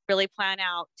to really plan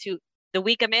out to the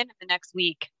week I'm in and the next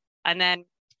week, and then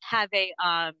have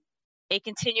a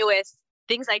continuous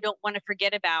things I don't want to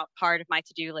forget about part of my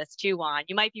to-do list too, Juan.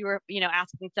 You might be,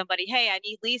 asking somebody, hey, I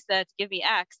need Lisa to give me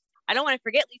X. I don't want to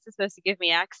forget Lisa's supposed to give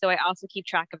me X. So I also keep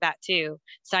track of that too.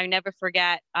 So I never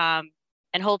forget and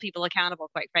hold people accountable,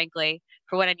 quite frankly,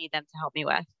 for what I need them to help me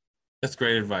with. That's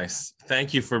great advice.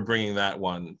 Thank you for bringing that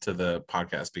one to the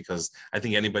podcast, because I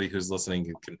think anybody who's listening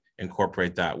who can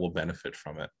incorporate that will benefit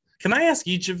from it. Can I ask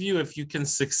each of you if you can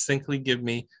succinctly give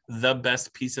me the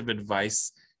best piece of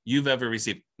advice you've ever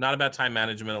received? Not about time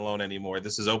management alone anymore.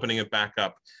 This is opening it back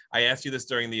up. I asked you this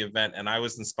during the event and I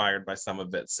was inspired by some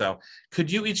of it. So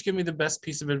could you each give me the best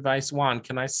piece of advice? Juan,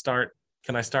 can I start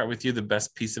with you? The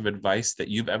best piece of advice that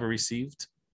you've ever received?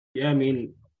 Yeah,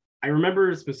 I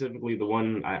remember specifically the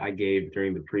one I gave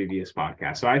during the previous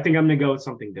podcast. So I think I'm going to go with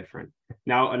something different.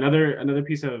 Now, another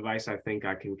piece of advice I think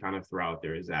I can kind of throw out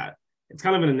there is that it's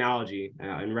kind of an analogy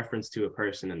in reference to a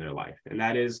person in their life. And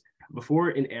that is, before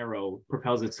an arrow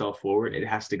propels itself forward, it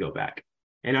has to go back.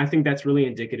 And I think that's really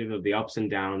indicative of the ups and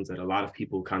downs that a lot of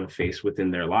people kind of face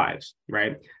within their lives,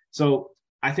 right? So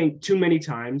I think too many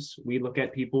times we look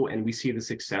at people and we see the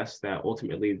success that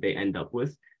ultimately they end up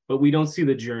with, but we don't see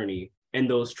the journey and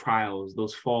those trials,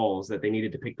 those falls that they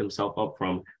needed to pick themselves up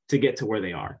from to get to where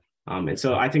they are. And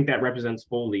so I think that represents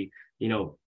fully,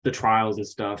 the trials and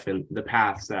stuff and the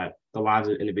paths that the lives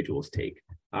of individuals take.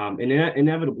 And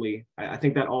inevitably, I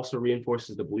think that also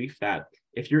reinforces the belief that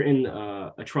if you're in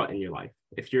a trut in your life,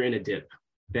 if you're in a dip,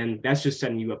 then that's just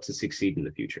setting you up to succeed in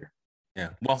the future. Yeah,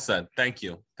 well said. Thank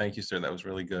you. Thank you, sir. That was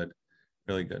really good.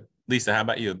 Really good. Lisa, how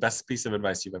about you? Best piece of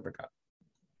advice you've ever got?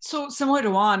 So similar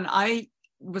to Juan, I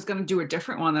was going to do a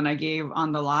different one than I gave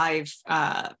on the live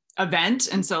event.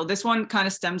 And so this one kind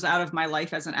of stems out of my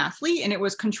life as an athlete, and it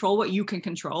was control what you can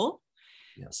control.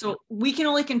 Yeah. So we can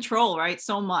only control, right,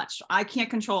 so much. I can't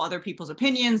control other people's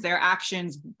opinions, their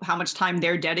actions, how much time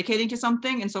they're dedicating to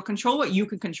something. And so control what you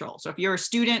can control. So if you're a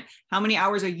student, how many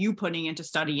hours are you putting into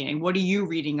studying? What are you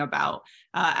reading about?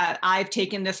 I've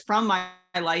taken this from my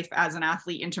life as an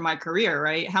athlete into my career,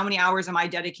 right? How many hours am I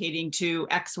dedicating to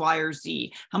X, Y, or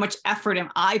Z? How much effort am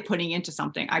I putting into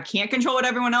something? I can't control what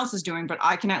everyone else is doing, but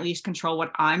I can at least control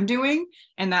what I'm doing.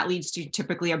 And that leads to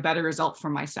typically a better result for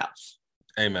myself.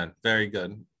 Amen. Very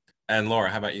good. And Laura,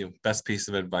 how about you? Best piece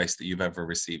of advice that you've ever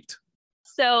received?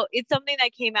 So it's something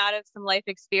that came out of some life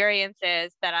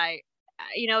experiences that I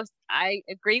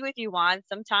agree with you on.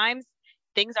 Sometimes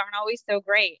things aren't always so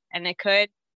great and it could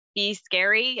be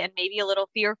scary and maybe a little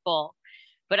fearful.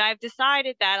 But I've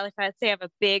decided that if I say I have a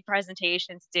big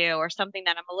presentation to do or something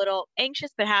that I'm a little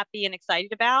anxious but happy and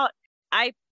excited about,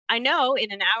 I know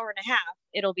in an hour and a half,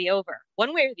 it'll be over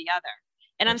one way or the other.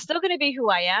 And I'm still going to be who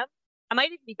I am. I might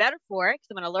even be better for it because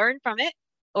I'm going to learn from it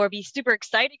or be super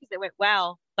excited because it went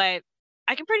well. But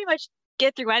I can pretty much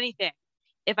get through anything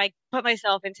if I put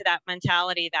myself into that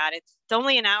mentality that it's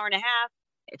only an hour and a half.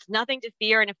 It's nothing to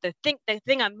fear. And if the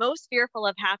thing I'm most fearful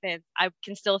of happens, I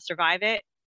can still survive it.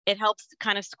 It helps to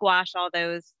kind of squash all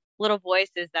those little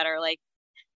voices that are like,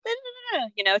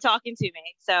 talking to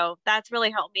me. So that's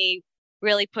really helped me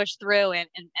really push through and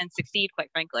succeed, quite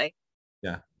frankly.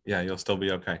 Yeah, you'll still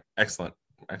be okay. Excellent.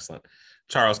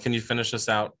 Charles, can you finish us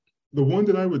out? The one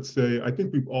that I would say, I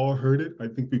think we've all heard it. I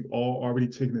think we've all already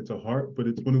taken it to heart, but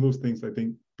it's one of those things I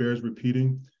think bears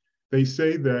repeating. They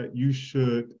say that you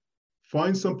should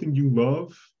find something you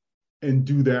love and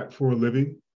do that for a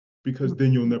living, because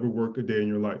then you'll never work a day in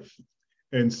your life.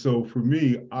 And so for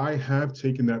me, I have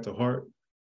taken that to heart.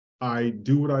 I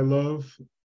do what I love,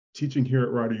 teaching here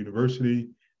at Rider University.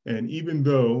 And even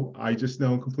though I just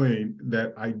now complained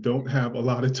that I don't have a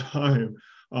lot of time,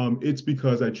 it's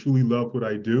because I truly love what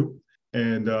I do.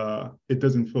 And it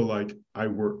doesn't feel like I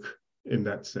work in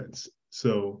that sense.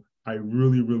 So I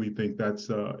really, really think that's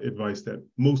advice that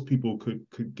most people could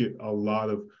get a lot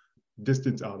of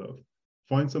distance out of.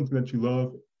 Find something that you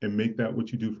love and make that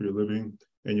what you do for your living,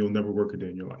 and you'll never work a day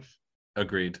in your life.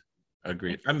 Agreed.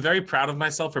 I'm very proud of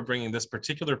myself for bringing this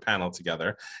particular panel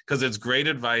together because it's great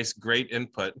advice, great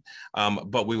input,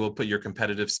 but we will put your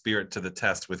competitive spirit to the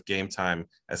test with Game Time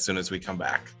as soon as we come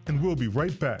back. And we'll be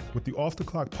right back with the Off the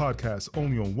Clock podcast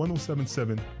only on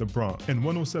 107.7 The Bronx and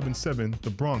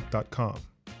 107.7thebronx.com.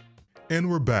 And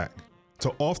we're back to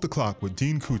Off the Clock with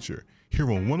Dean Kucher here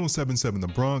on 107.7 The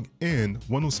Bronx and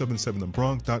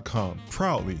 107.7thebronx.com.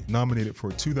 Proudly nominated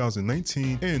for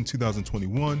 2019 and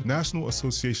 2021 National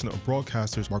Association of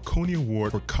Broadcasters Marconi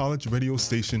Award for College Radio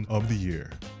Station of the Year.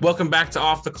 Welcome back to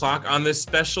Off the Clock. On this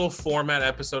special format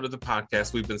episode of the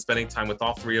podcast, we've been spending time with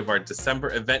all three of our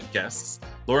December event guests,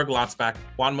 Laura Glotzbach,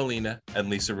 Juan Molina, and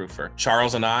Lisa Rufer.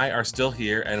 Charles and I are still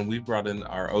here, and we've brought in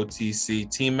our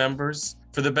OTC team members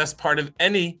for the best part of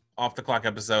any Off the Clock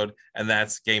episode, and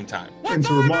that's Game Time. And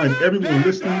to remind everyone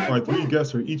listening, our three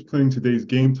guests are each playing today's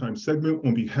Game Time segment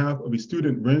on behalf of a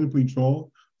student randomly drawn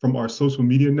from our social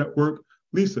media network.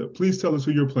 Lisa, please tell us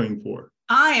who you're playing for.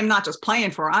 I am not just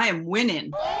playing for, I am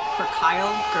winning for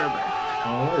Kyle Gerber.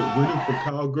 All right, winning for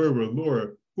Kyle Gerber. Laura,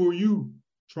 who are you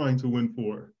trying to win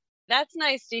for? That's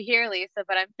nice to hear, Lisa,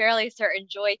 but I'm fairly certain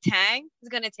Joy Tang is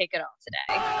going to take it all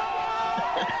today.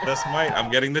 That's right.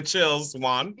 I'm getting the chills,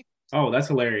 Juan. Oh, that's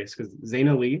hilarious because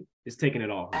Zaina Lee is taking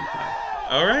it all.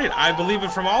 All right. I believe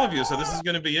it from all of you. So this is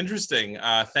going to be interesting.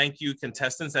 Thank you,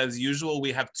 contestants. As usual,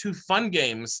 we have two fun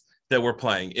games that we're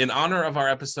playing. In honor of our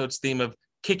episode's theme of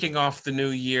kicking off the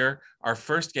new year, our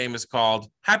first game is called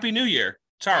Happy New Year.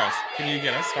 Charles, can you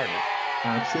get us started?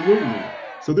 Absolutely.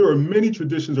 So there are many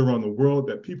traditions around the world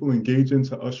that people engage in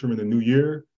to usher in the new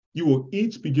year. You will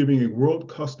each be giving a world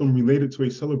custom related to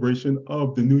a celebration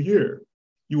of the new year.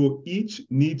 You will each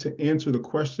need to answer the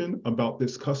question about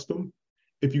this custom.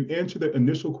 If you answer the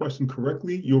initial question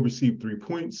correctly, you'll receive 3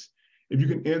 points. If you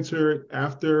can answer it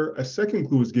after a second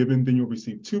clue is given, then you'll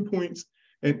receive 2 points.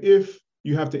 And if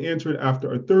you have to answer it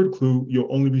after a third clue,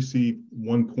 you'll only receive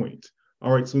 1 point.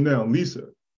 All right, so now, Lisa,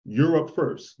 you're up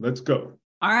first. Let's go.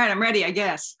 All right, I'm ready, I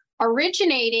guess.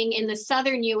 Originating in the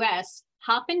southern U.S.,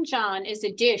 Hoppin' John is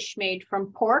a dish made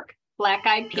from pork,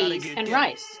 black-eyed peas, and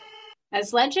rice.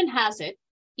 As legend has it,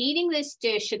 eating this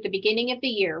dish at the beginning of the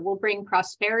year will bring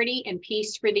prosperity and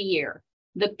peace for the year.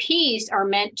 The peas are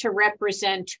meant to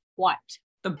represent what?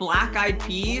 The black-eyed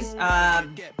peas,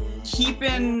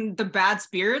 keeping the bad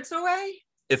spirits away?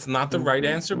 It's not the right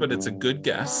answer, but it's a good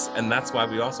guess. And that's why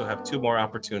we also have 2 more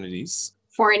opportunities.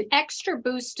 For an extra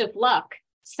boost of luck,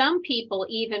 some people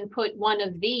even put one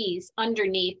of these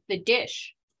underneath the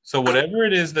dish. So whatever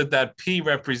it is that P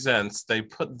represents, they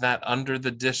put that under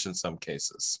the dish in some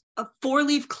cases. A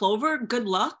 4-leaf clover? Good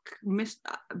luck?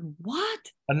 What?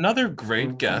 Another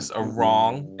great guess, a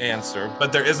wrong answer,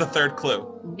 but there is a third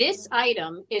clue. This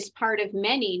item is part of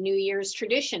many New Year's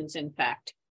traditions, in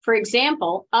fact. For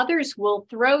example, others will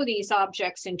throw these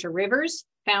objects into rivers,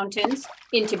 fountains,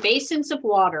 into basins of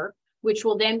water, which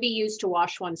will then be used to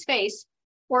wash one's face,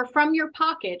 or from your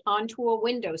pocket onto a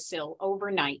windowsill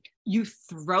overnight. You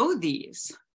throw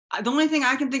these? The only thing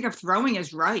I can think of throwing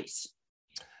is rice.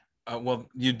 Well,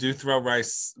 you do throw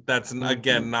rice. That's,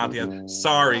 again, not the...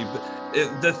 Sorry.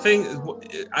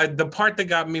 The part that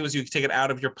got me was you take it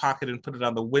out of your pocket and put it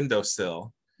on the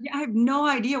windowsill. Yeah, I have no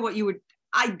idea what you would...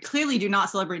 I clearly do not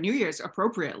celebrate New Year's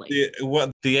appropriately.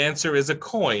 The answer is a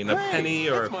coin, a penny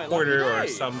or a quarter or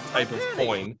some type of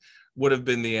coin would have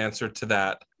been the answer to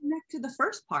that. Connect to the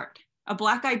first part. A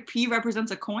black-eyed pea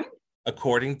represents a coin?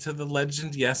 According to the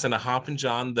legend, yes. And a Hoppin'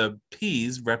 John, the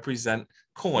peas represent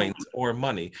coins or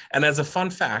money. And as a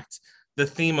fun fact, the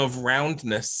theme of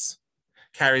roundness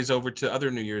carries over to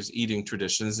other New Year's eating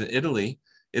traditions. In Italy,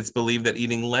 it's believed that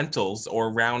eating lentils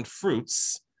or round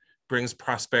fruits brings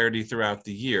prosperity throughout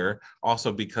the year,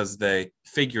 also because they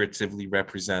figuratively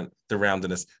represent the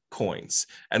roundness coins.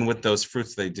 And with those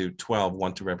fruits, they do 12,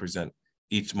 one to represent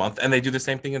each month. And they do the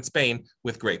same thing in Spain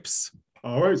with grapes.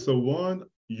 All right, so Juan,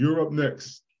 you're up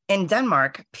next. In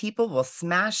Denmark, people will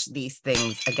smash these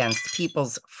things against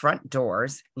people's front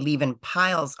doors, leaving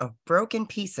piles of broken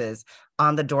pieces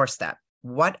on the doorstep.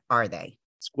 What are they?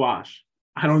 Squash.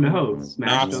 I don't know.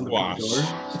 Not squash.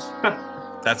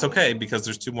 That's okay, because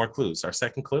there's 2 more clues. Our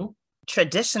second clue?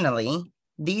 Traditionally,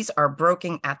 these are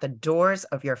broken at the doors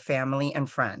of your family and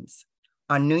friends.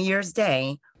 On New Year's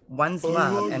Day, one's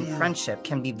love and friendship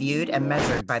can be viewed and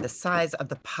measured by the size of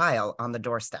the pile on the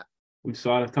doorstep. We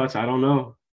saw it touch. I don't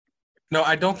know. No,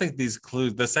 I don't think these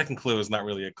clues, the second clue is not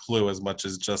really a clue as much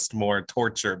as just more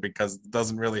torture, because it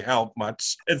doesn't really help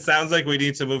much. It sounds like we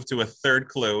need to move to a third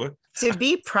clue. To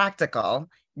be practical,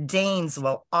 Danes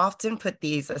will often put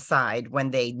these aside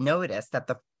when they notice that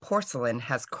the porcelain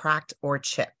has cracked or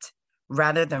chipped,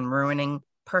 rather than ruining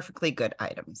perfectly good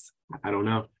items. I don't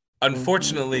know.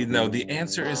 Unfortunately, no, the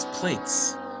answer is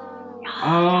plates.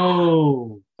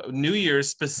 Oh. New Year's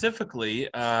specifically,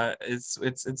 it's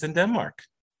in Denmark.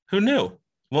 Who knew?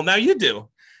 Well, now you do.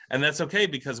 And that's okay,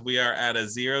 because we are at a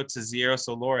 0-0.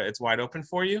 So Laura, it's wide open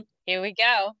for you. Here we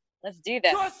go. Let's do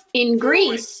this. In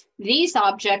Greece, these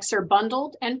objects are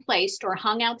bundled and placed or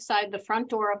hung outside the front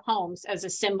door of homes as a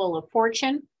symbol of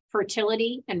fortune,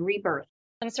 fertility, and rebirth.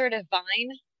 Some sort of vine.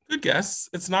 Good guess.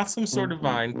 It's not some sort of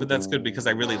vine, but that's good because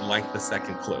I really like the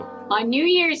second clue. On New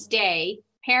Year's Day,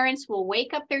 parents will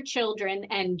wake up their children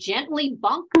and gently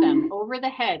bonk them over the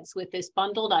heads with this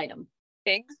bundled item.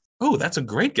 Figs. Oh, that's a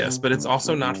great guess, but it's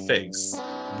also not figs.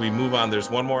 We move on. There's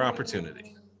one more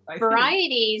opportunity.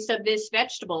 Varieties of this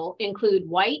vegetable include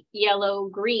white, yellow,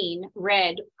 green,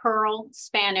 red, pearl,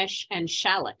 Spanish, and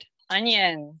shallot.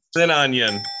 Onions. It's an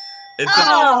onion. It's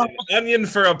an onion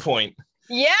for a point.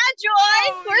 Yeah,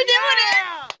 Joy, we're doing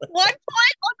it. 1 point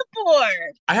on the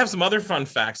board. I have some other fun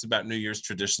facts about New Year's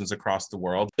traditions across the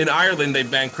world. In Ireland, they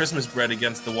bang Christmas bread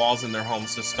against the walls in their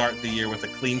homes to start the year with a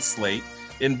clean slate.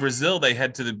 In Brazil, they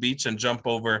head to the beach and jump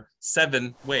over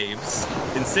 7 waves.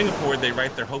 In Singapore, they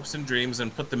write their hopes and dreams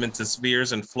and put them into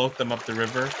spheres and float them up the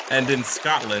river. And in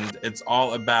Scotland, it's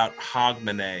all about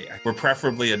Hogmanay, where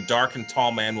preferably a dark and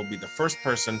tall man will be the first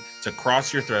person to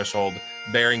cross your threshold,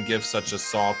 bearing gifts such as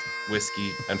salt,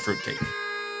 whiskey, and fruitcake.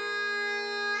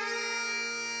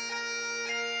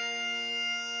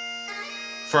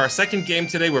 For our second game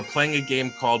today, we're playing a game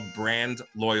called Brand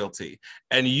Loyalty.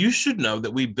 And you should know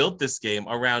that we built this game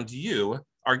around you,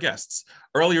 our guests.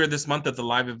 Earlier this month at the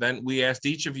live event, we asked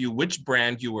each of you which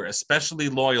brand you were especially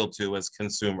loyal to as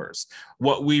consumers.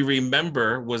 What we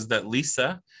remember was that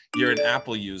Lisa, you're an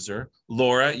Apple user.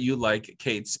 Laura, you like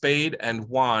Kate Spade. And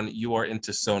Juan, you are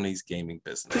into Sony's gaming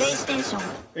business.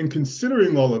 And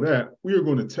considering all of that, we are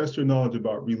going to test your knowledge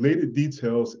about related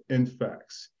details and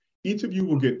facts. Each of you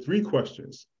will get 3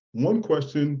 questions, 1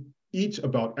 question each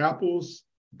about apples,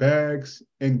 bags,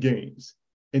 and games.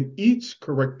 And each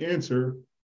correct answer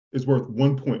is worth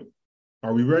 1 point.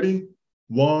 Are we ready?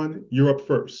 Juan, you're up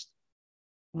first.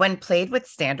 When played with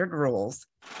standard rules,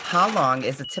 how long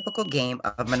is a typical game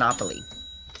of Monopoly?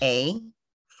 A,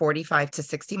 45 to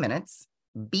 60 minutes,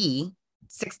 B,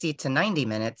 60 to 90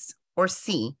 minutes, or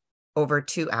C, over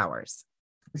 2 hours?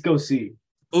 Let's go C.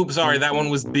 Oops, sorry, that one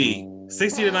was B.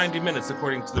 60 to 90 minutes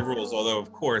according to the rules, although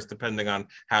of course, depending on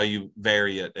how you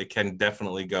vary it, it can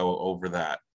definitely go over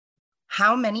that.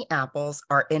 How many apples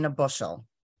are in a bushel?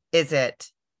 Is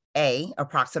it A,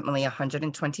 approximately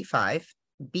 125,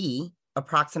 B,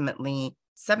 approximately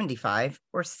 75,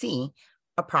 or C,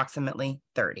 approximately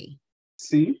 30.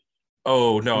 C.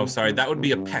 Oh, no, I'm sorry. That would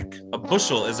be a peck. A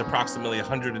bushel is approximately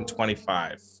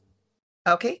 125.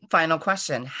 Okay, final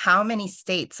question. How many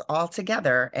states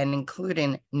altogether, and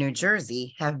including New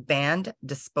Jersey, have banned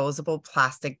disposable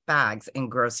plastic bags in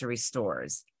grocery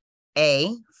stores?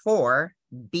 A, 4,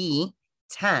 B,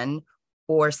 10,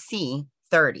 or C,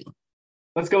 30?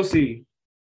 Let's go C.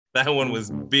 That one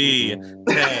was B,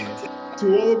 10.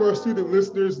 To all of our student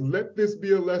listeners, let this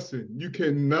be a lesson. You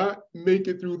cannot make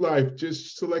it through life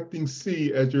just selecting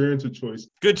C as your answer choice.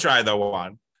 Good try, though,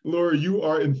 Juan. Laura, you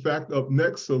are in fact up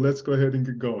next, so let's go ahead and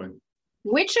get going.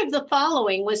 Which of the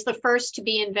following was the first to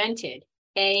be invented?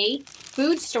 A,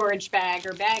 food storage bag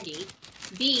or baggie,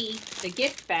 B, the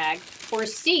gift bag, or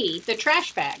C, the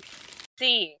trash bag?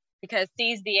 C, because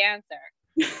C's the answer.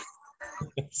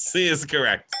 C is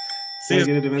correct. C Can I is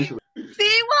get it eventually?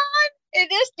 See what? You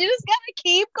just gotta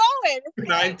keep going.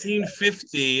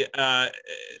 1950,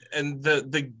 and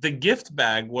the gift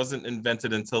bag wasn't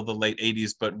invented until the late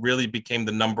 80s, but really became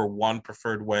the number one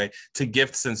preferred way to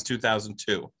gift since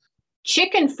 2002.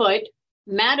 Chicken foot,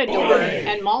 matador,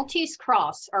 and Maltese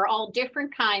cross are all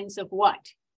different kinds of what?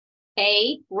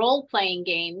 A, role-playing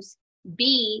games,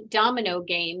 B, domino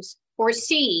games, or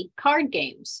C, card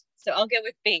games? So I'll go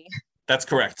with B. That's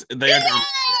correct. They are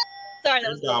Sorry, that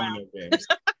was so loud. domino games.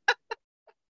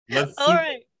 All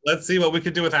right. Let's see what we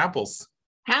could do with apples.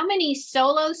 How many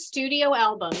solo studio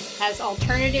albums has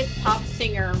alternative pop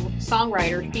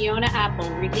singer-songwriter Fiona Apple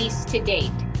released to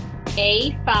date?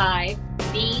 A, 5,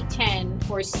 B, 10,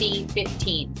 or C,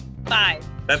 15? 5.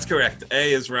 That's correct.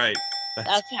 A is right.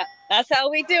 That's how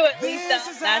we do it, Lisa.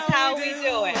 That's how we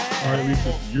do it. All right,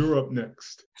 Lisa, you're up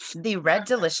next. The Red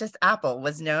Delicious apple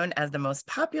was known as the most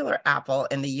popular apple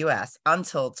in the US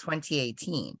until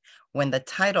 2018, when the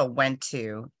title went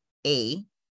to A,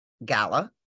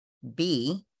 Gala,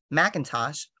 B,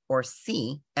 Macintosh, or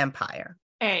C, Empire.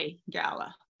 A,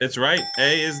 Gala. It's right.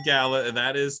 A is Gala, and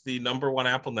that is the number one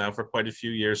apple now for quite a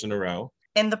few years in a row.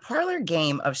 In the parlor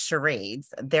game of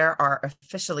charades, there are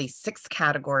officially 6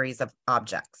 categories of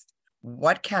objects.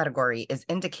 What category is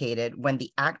indicated when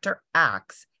the actor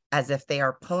acts as if they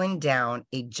are pulling down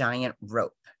a giant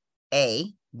rope?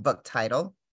 A, book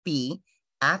title, B,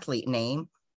 athlete name,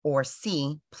 or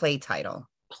C, play title?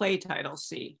 Play title,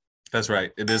 C. That's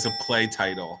right. It is a play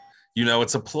title. You know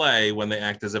it's a play when they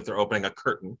act as if they're opening a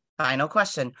curtain. Final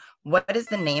question. What is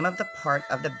the name of the part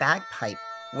of the bagpipe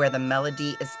where the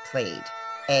melody is played?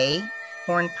 A,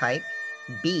 hornpipe,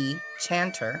 B,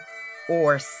 chanter,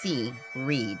 or C,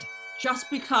 reed? Just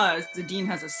because the dean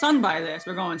has a son by this,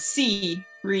 we're going C,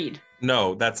 reed.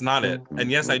 No, that's not it. And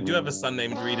yes, I do have a son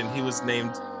named Reed, and he was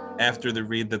named after the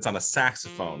reed that's on a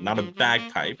saxophone, not a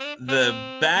bagpipe. The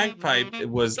bagpipe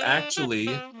was actually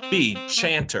B,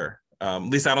 chanter.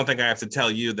 Lisa, I don't think I have to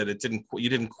tell you that you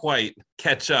didn't quite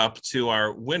catch up to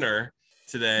our winner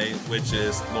today, which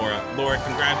is Laura. Laura,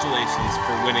 congratulations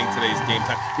for winning today's game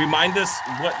time. Remind us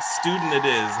what student it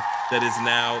is that is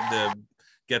now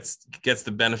gets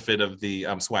the benefit of the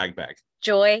swag bag.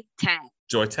 Joy Tang.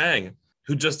 Joy Tang,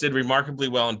 who just did remarkably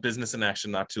well in Business in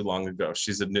Action not too long ago.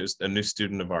 She's a new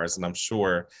student of ours, and I'm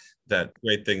sure that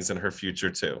great things in her future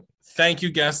too. Thank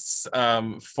you, guests,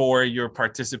 for your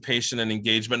participation and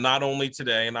engagement, not only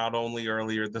today, not only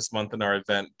earlier this month in our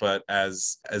event, but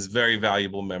as very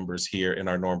valuable members here in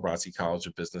our Norm Brodsky College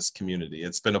of Business community.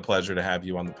 It's been a pleasure to have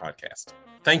you on the podcast.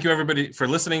 Thank you, everybody, for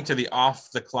listening to the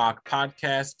Off the Clock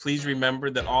podcast. Please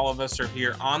remember that all of us are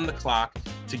here on the clock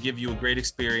to give you a great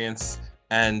experience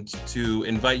and to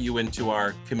invite you into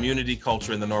our community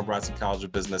culture in the Norm Brodsky College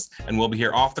of Business. And we'll be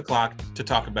here off the clock to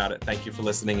talk about it. Thank you for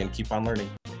listening and keep on learning.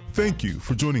 Thank you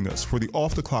for joining us for the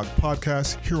Off the Clock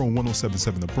podcast here on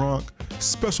 107.7 The Bronx.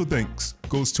 Special thanks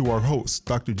goes to our host,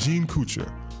 Dr. Gene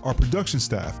Kuchar, our production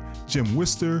staff, Jim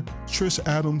Wister, Trish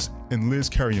Adams, and Liz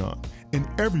Carrion, and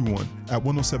everyone at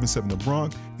 107.7 The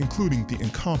Bronx, including the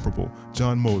incomparable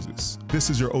John Moses. This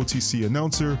is your OTC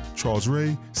announcer, Charles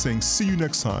Ray, saying see you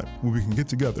next time when we can get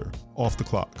together off the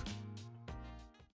clock.